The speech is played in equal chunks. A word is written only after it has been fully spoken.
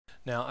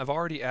Now I've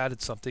already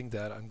added something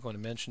that I'm going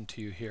to mention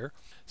to you here.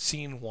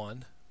 Scene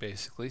 1,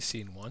 basically,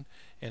 Scene 1.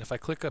 And if I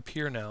click up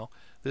here now,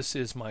 this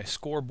is my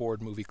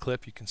scoreboard movie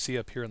clip. You can see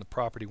up here in the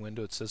property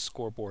window it says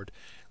scoreboard.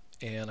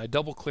 And I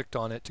double clicked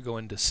on it to go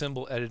into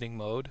symbol editing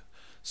mode.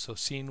 So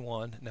Scene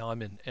 1, now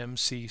I'm in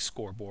MC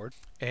scoreboard.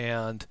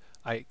 And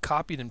I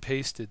copied and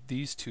pasted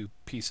these two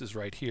pieces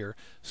right here,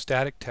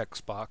 static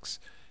text box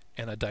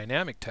and a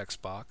dynamic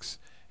text box,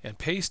 and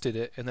pasted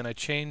it, and then I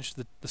changed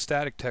the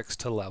static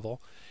text to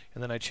level,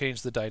 and then I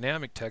changed the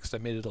dynamic text. I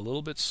made it a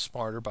little bit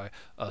smaller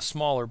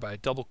by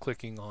double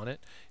clicking on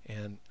it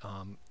and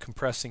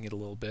compressing it a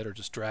little bit or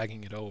just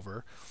dragging it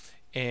over.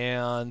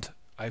 And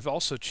I've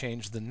also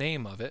changed the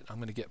name of it. I'm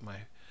going to get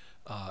my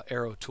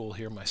arrow tool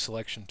here, my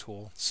selection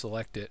tool,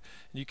 select it,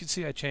 and you can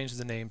see I changed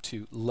the name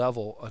to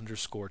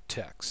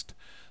level_text.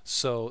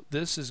 So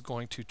this is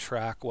going to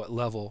track what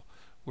level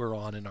we're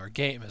on in our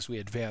game as we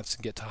advance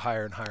and get to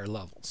higher and higher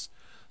levels.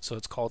 So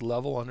it's called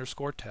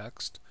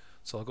level_text.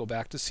 So I'll go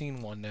back to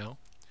Scene 1 now,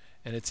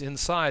 and it's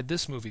inside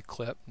this movie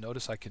clip.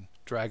 Notice I can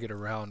drag it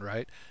around,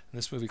 right? And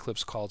this movie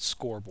clip's called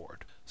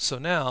scoreboard. So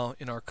now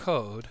in our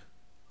code,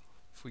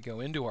 if we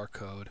go into our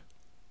code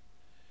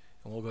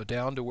and we'll go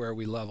down to where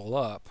we level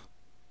up,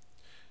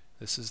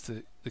 this is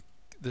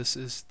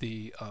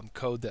the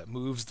code that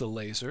moves the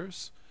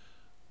lasers,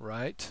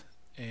 right?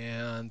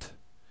 And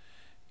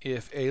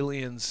if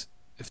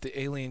the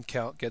alien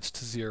count gets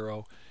to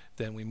 0,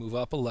 then we move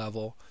up a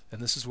level,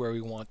 and this is where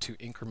we want to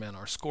increment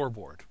our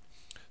scoreboard.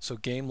 So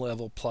game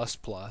level plus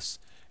plus,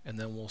 and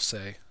then we'll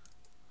say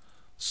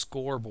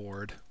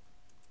scoreboard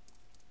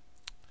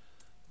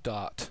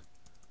dot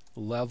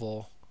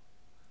level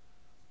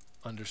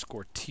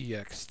underscore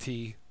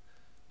txt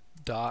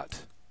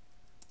dot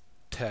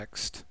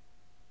text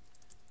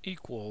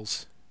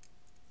equals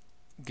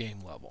game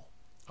level.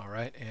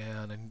 Alright,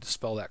 and I need to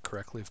spell that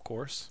correctly, of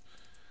course.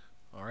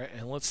 Alright,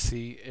 and let's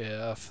see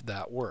if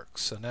that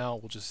works. So now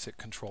we'll just hit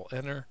Control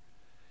Enter,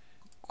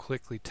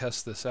 quickly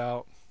test this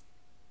out.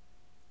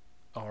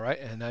 Alright,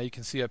 and now you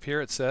can see up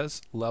here it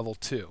says level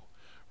 2.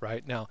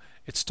 Right, now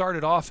it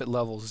started off at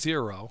level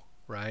 0,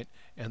 right,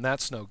 and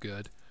that's no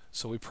good.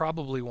 So we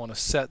probably want to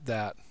set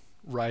that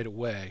right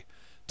away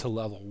to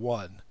level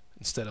 1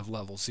 instead of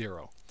level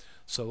 0.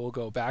 So we'll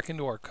go back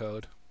into our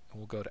code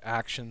and we'll go to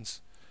Actions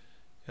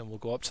and we'll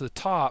go up to the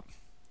top,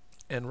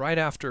 and right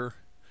after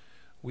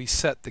we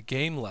set the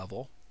game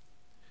level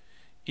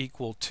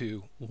equal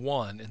to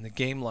 1 and the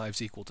game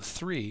lives equal to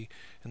 3,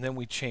 and then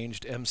we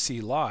changed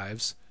MC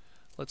lives,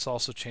 let's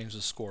also change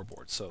the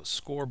scoreboard. So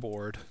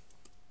scoreboard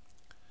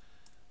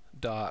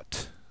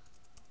dot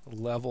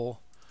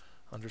level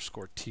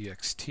underscore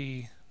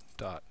txt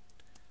dot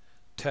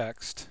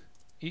text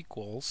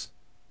equals,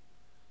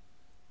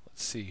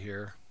 let's see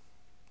here,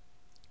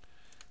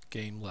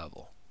 game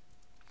level.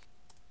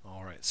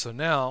 Alright, so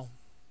now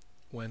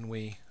when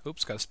we,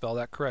 oops, got to spell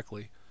that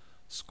correctly,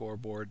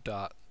 scoreboard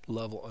dot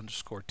level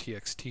underscore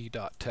txt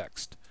dot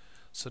text.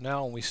 So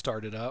now when we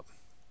start it up,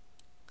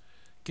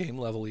 game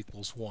level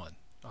equals 1.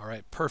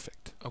 Alright,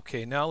 perfect.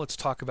 Okay, now let's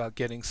talk about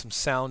getting some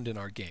sound in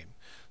our game.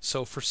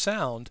 So for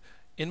sound,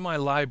 in my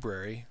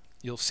library,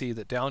 you'll see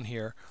that down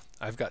here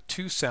I've got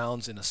 2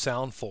 sounds in a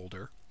sound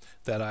folder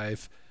that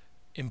I've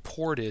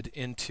imported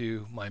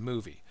into my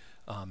movie.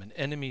 An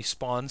enemy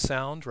spawn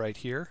sound right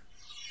here,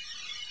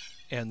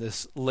 and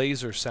this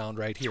laser sound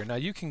right here. Now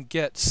you can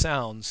get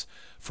sounds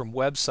from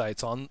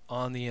websites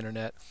on the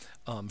internet,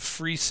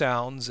 free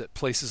sounds at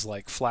places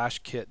like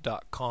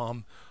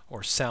flashkit.com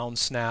or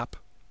SoundSnap.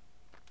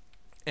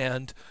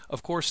 And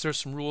of course there's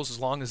some rules as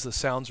long as the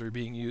sounds are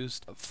being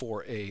used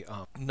for a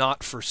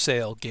not for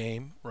sale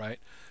game, right?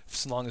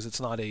 As long as it's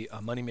not a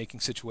money-making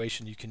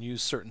situation, you can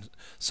use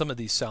some of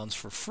these sounds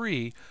for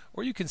free,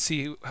 or you can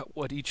see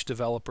what each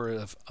developer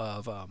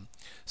of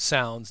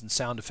sounds and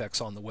sound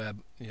effects on the web,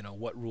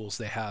 what rules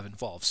they have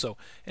involved. So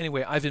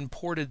anyway, I've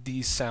imported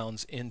these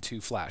sounds into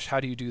Flash.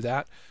 How do you do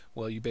that?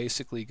 Well, you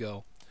basically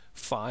go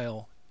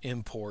File,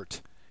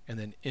 Import, and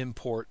then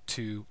Import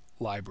to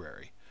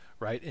Library.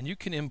 Right? And you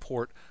can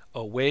import a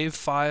WAV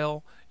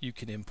file, you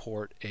can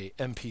import a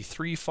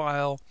MP3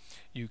 file,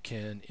 you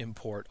can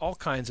import all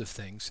kinds of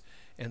things.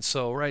 And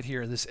so right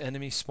here, this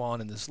enemy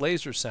spawn and this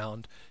laser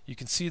sound, you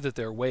can see that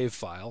they're WAV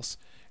files.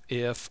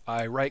 If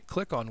I right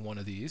click on one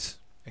of these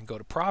and go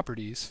to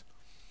Properties,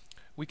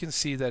 we can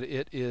see that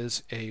it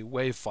is a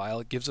WAV file.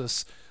 It gives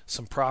us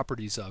some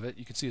properties of it.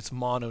 You can see it's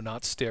mono,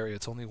 not stereo.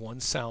 It's only one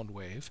sound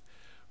wave,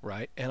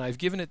 right? And I've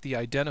given it the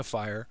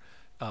identifier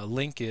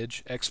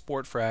linkage,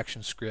 export for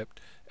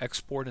Actionscript,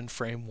 export in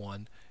frame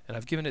 1, and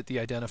I've given it the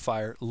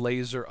identifier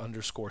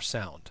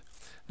laser_sound.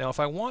 Now if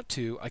I want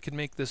to, I can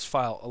make this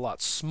file a lot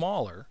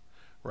smaller,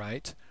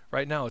 right?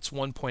 Right now it's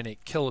 1.8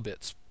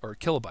 kilobits or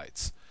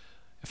kilobytes.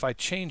 If I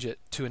change it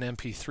to an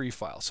MP3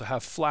 file, so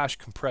have Flash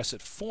compress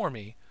it for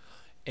me,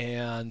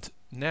 and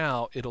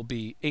now it'll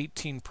be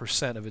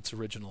 18% of its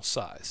original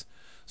size.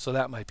 So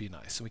that might be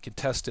nice, and we can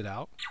test it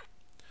out.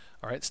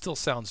 Alright, it still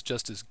sounds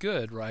just as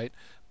good, right?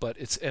 But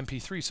it's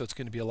MP3, so it's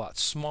going to be a lot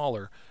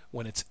smaller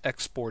when it's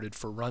exported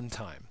for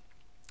runtime.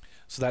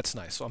 So that's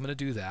nice. So I'm going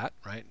to do that,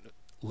 right?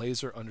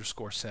 Laser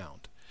underscore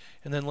sound.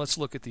 And then let's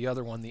look at the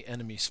other one, the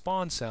enemy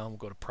spawn sound. We'll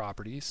go to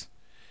properties.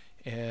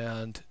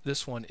 And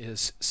this one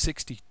is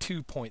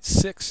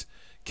 62.6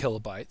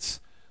 kilobytes.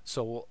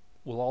 So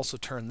we'll also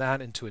turn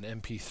that into an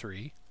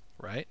MP3,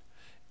 right?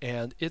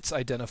 And its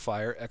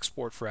identifier,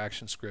 export for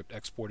Actionscript,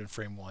 export in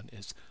frame 1,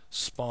 is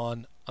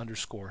spawn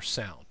underscore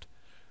sound,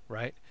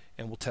 right?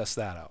 And we'll test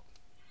that out.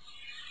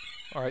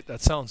 All right,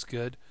 that sounds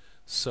good.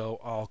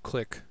 So I'll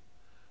click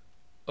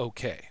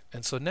OK.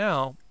 And so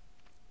now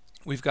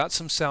we've got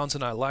some sounds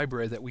in our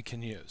library that we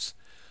can use.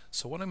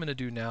 So what I'm going to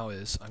do now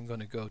is I'm going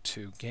to go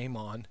to Game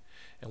On,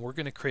 and we're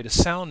going to create a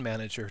sound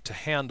manager to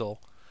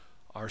handle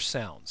our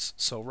sounds.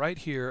 So right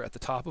here at the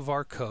top of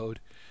our code,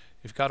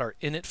 we've got our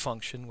init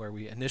function where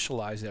we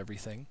initialize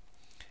everything.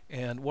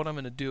 And what I'm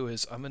going to do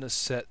is I'm going to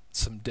set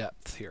some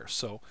depth here.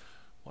 So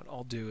what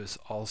I'll do is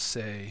I'll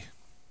say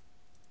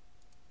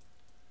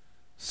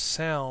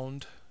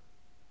sound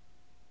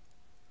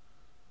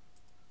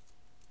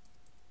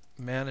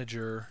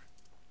manager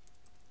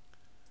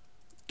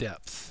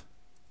depth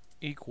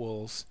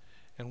equals,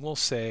 and we'll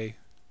say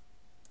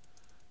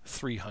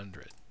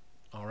 300.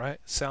 All right,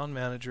 sound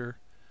manager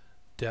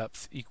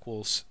depth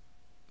equals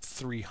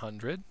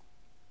 300.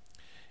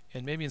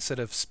 And maybe instead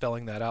of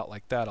spelling that out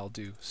like that, I'll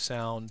do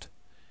sound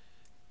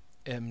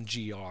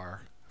mgr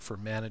for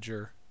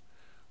manager,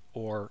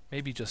 or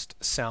maybe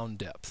just sound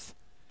depth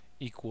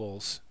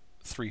equals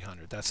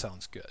 300. That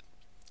sounds good.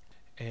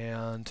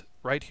 And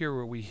right here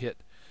where we hit,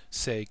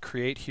 say,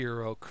 create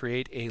hero,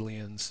 create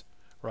aliens,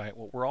 right,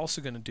 what we're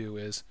also going to do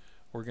is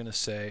we're going to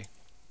say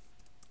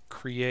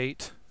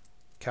create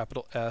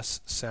capital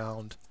S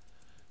sound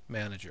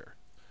manager.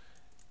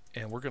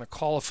 And we're going to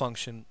call a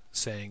function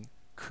saying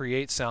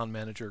create sound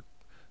manager,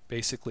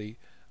 basically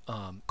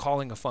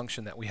calling a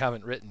function that we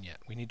haven't written yet.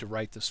 We need to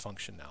write this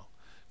function now,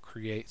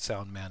 create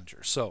sound manager.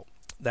 So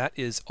that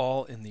is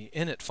all in the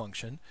init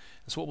function.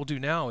 And so what we'll do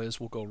now is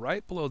we'll go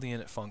right below the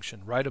init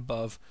function, right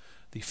above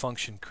the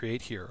function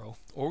create hero,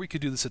 or we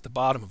could do this at the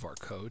bottom of our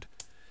code,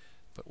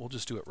 but we'll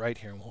just do it right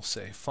here, and we'll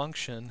say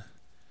function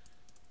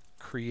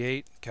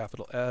create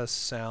capital S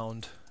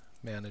sound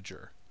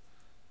manager.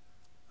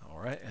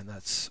 All right, and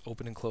that's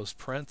open and close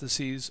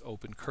parentheses,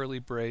 open curly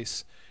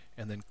brace,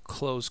 and then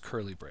close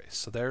curly brace.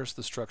 So there's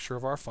the structure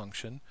of our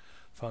function.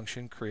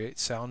 Function create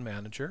sound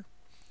manager.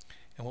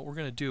 And what we're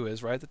going to do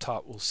is right at the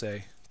top we'll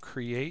say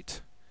create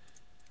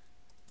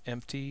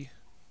empty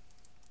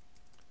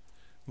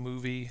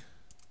movie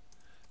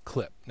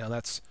clip. Now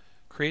that's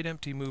create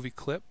empty movie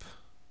clip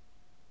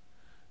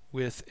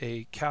with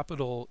a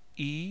capital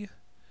E,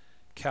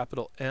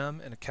 capital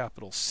M, and a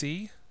capital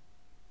C.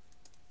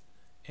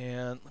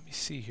 And let me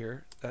see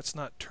here, that's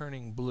not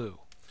turning blue.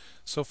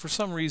 So for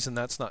some reason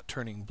that's not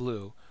turning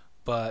blue,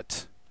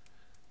 but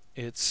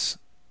it's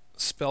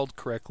spelled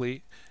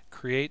correctly.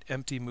 Create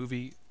empty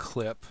movie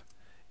clip.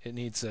 It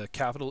needs a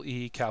capital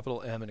E,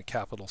 capital M, and a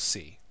capital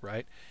C,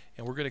 right?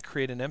 And we're going to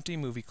create an empty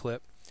movie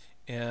clip,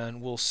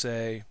 and we'll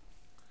say,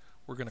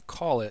 we're going to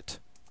call it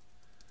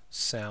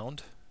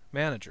sound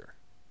manager.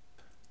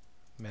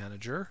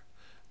 Manager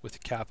with a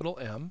capital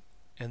M,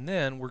 and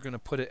then we're going to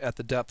put it at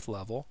the depth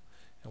level,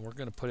 and we're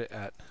going to put it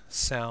at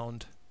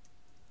sound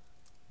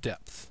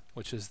depth,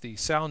 which is the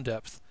sound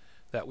depth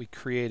that we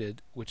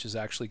created, which is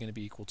actually going to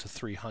be equal to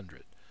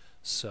 300.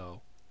 So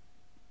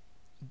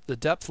the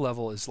depth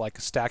level is like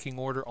a stacking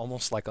order,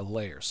 almost like a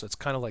layer. So it's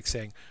kind of like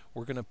saying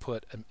we're going to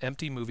put an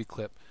empty movie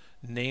clip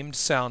named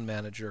sound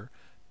manager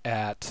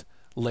at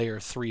layer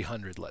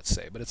 300, let's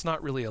say, but it's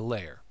not really a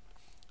layer.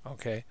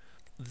 Okay,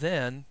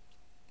 then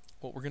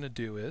what we're going to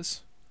do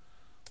is,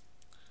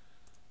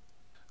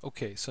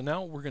 okay, so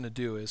now what we're going to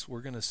do is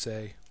we're going to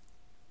say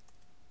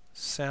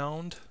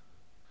sound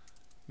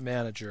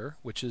manager,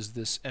 which is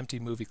this empty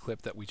movie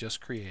clip that we just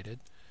created,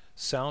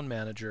 sound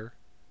manager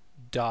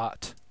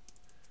dot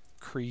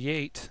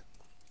create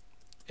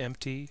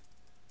empty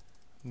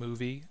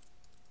movie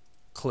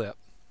clip.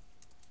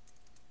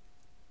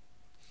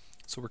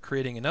 So we're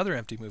creating another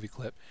empty movie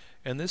clip,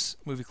 and this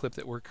movie clip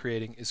that we're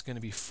creating is going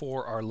to be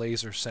for our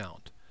laser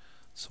sound.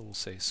 So we'll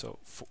say,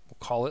 we'll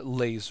call it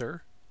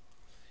laser,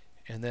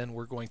 and then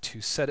we're going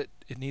to set it,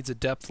 it needs a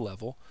depth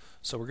level,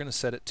 so we're going to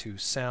set it to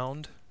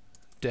sound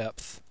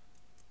depth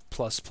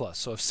plus plus.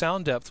 So if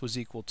sound depth was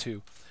equal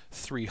to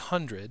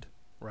 300,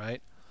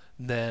 right,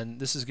 then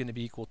this is going to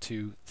be equal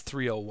to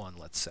 301,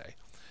 let's say.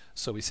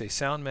 So we say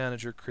sound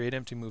manager create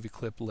empty movie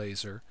clip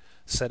laser,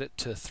 set it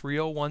to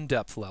 301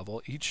 depth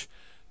level. Each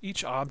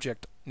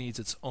object needs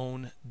its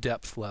own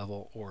depth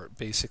level, or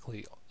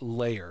basically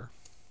layer.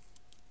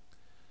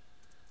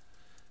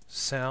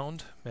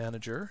 Sound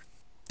manager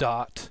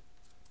dot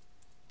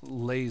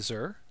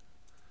laser,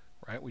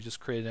 right? We just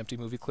created an empty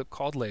movie clip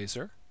called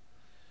laser.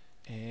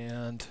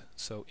 And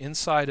so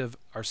inside of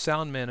our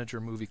sound manager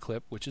movie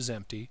clip, which is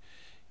empty,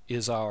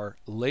 is our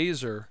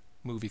laser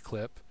movie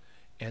clip.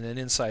 And then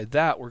inside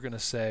that we're going to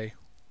say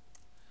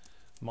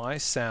my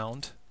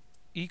sound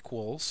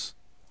equals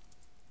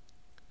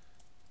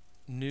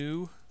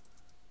new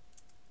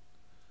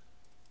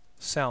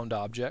sound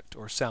object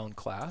or sound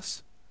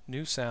class,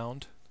 new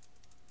sound,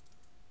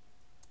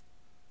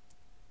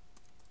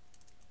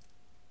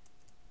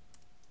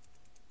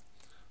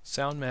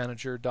 sound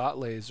manager dot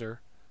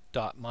laser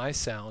dot my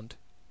sound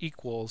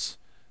equals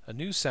a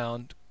new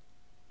sound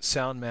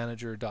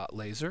manager dot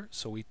laser.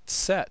 So we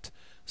set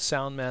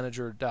sound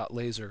manager dot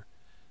laser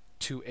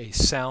to a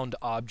sound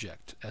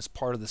object as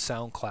part of the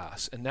sound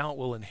class, and now it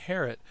will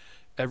inherit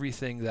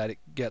everything that it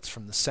gets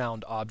from the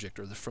sound object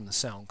or from the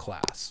sound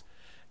class.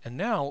 And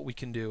now what we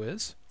can do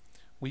is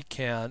we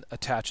can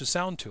attach a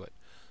sound to it.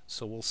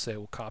 So we'll say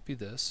we'll copy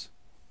this,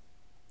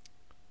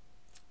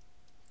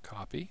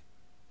 copy,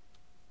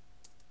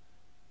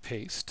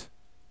 paste,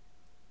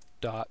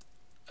 dot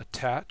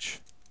attach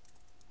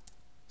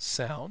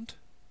sound,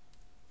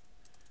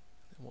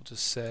 and we'll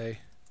just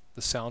say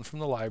the sound from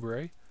the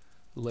library,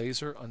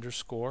 laser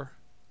underscore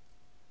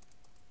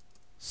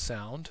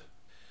sound.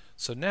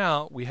 So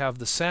now we have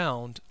the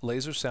sound,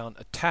 laser sound,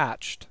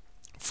 attached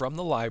from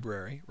the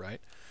library, right?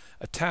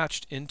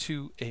 Attached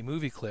into a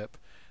movie clip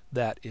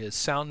that is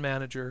sound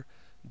manager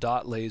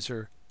dot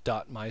laser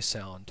dot my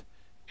sound,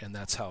 and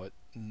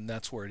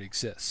that's where it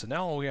exists. So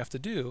now all we have to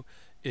do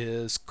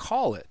is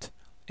call it,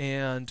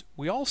 and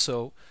we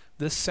also,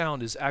 this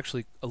sound is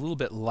actually a little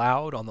bit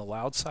loud on the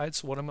loud side,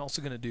 so what I'm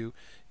also going to do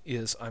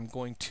is I'm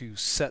going to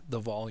set the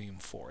volume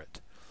for it.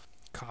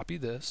 Copy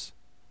this,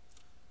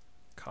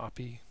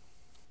 copy,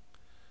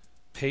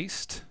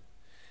 paste,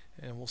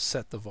 and we'll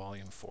set the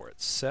volume for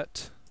it.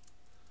 Set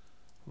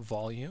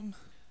volume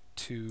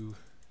to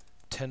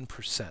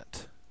 10%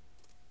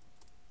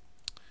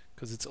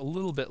 because it's a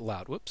little bit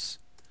loud. Whoops,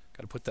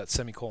 got to put that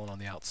semicolon on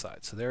the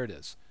outside. So there it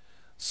is.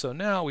 So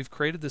now we've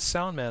created this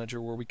sound manager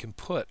where we can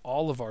put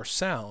all of our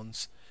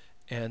sounds,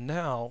 and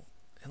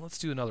let's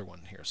do another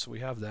one here. So we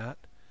have that.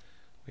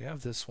 We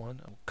have this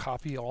one. I'll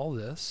copy all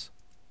this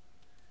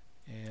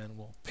and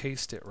we'll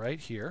paste it right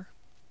here.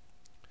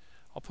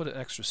 I'll put an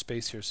extra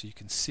space here so you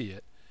can see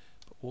it,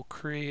 but we'll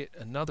create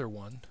another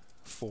one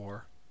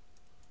for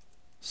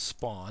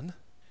spawn,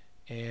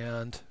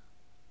 and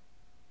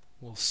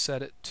we'll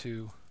set it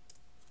to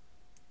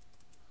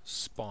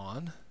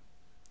spawn.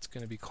 It's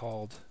going to be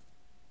called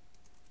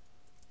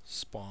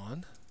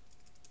spawn.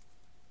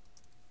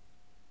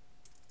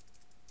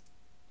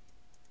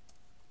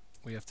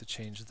 We have to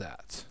change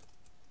that.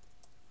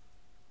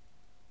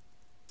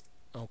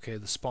 Okay,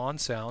 the spawn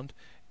sound,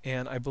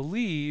 and I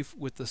believe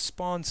with the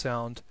spawn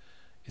sound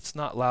it's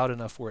not loud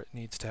enough where it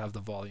needs to have the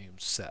volume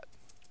set.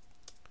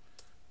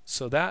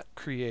 So that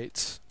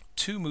creates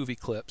two movie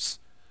clips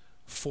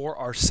for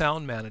our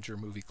sound manager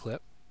movie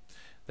clip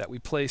that we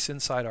place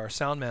inside our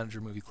sound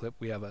manager movie clip.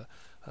 We have a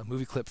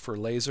movie clip for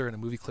laser and a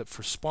movie clip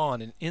for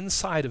spawn, and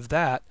inside of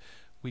that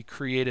we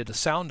created a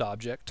sound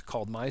object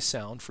called my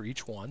sound for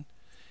each one,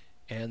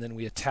 and then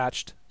we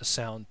attached a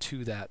sound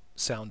to that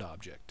sound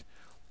object.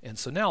 And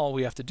so now all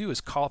we have to do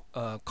is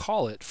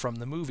call it from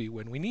the movie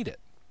when we need it.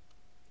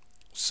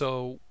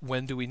 So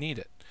when do we need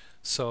it?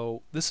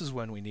 So this is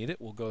when we need it.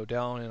 We'll go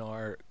down in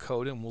our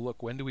code and we'll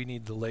look, when do we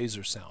need the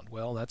laser sound?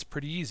 Well, that's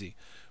pretty easy.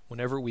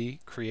 Whenever we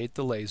create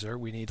the laser,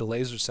 we need a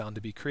laser sound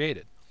to be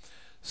created.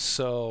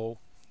 So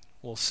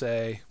we'll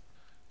say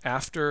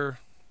after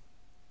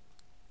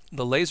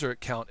the laser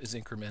count is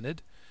incremented,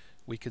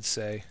 we could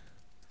say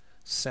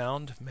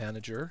sound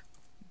manager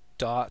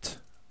dot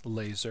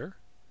laser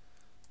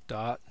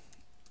dot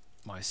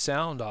my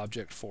sound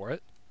object for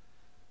it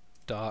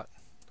dot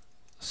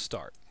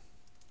start.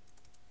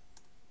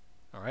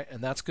 Alright,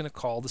 and that's going to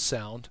call the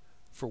sound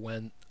for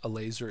when a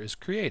laser is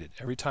created.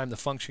 Every time the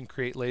function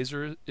create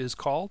laser is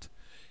called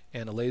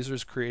and a laser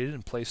is created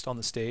and placed on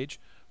the stage,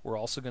 we're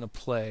also going to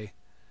play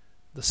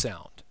the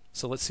sound.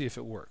 So let's see if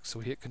it works. So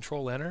we hit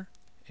Control Enter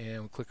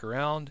and we click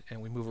around and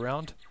we move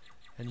around,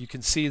 and you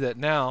can see that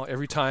now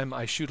every time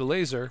I shoot a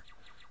laser,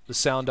 the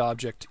sound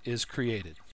object is created.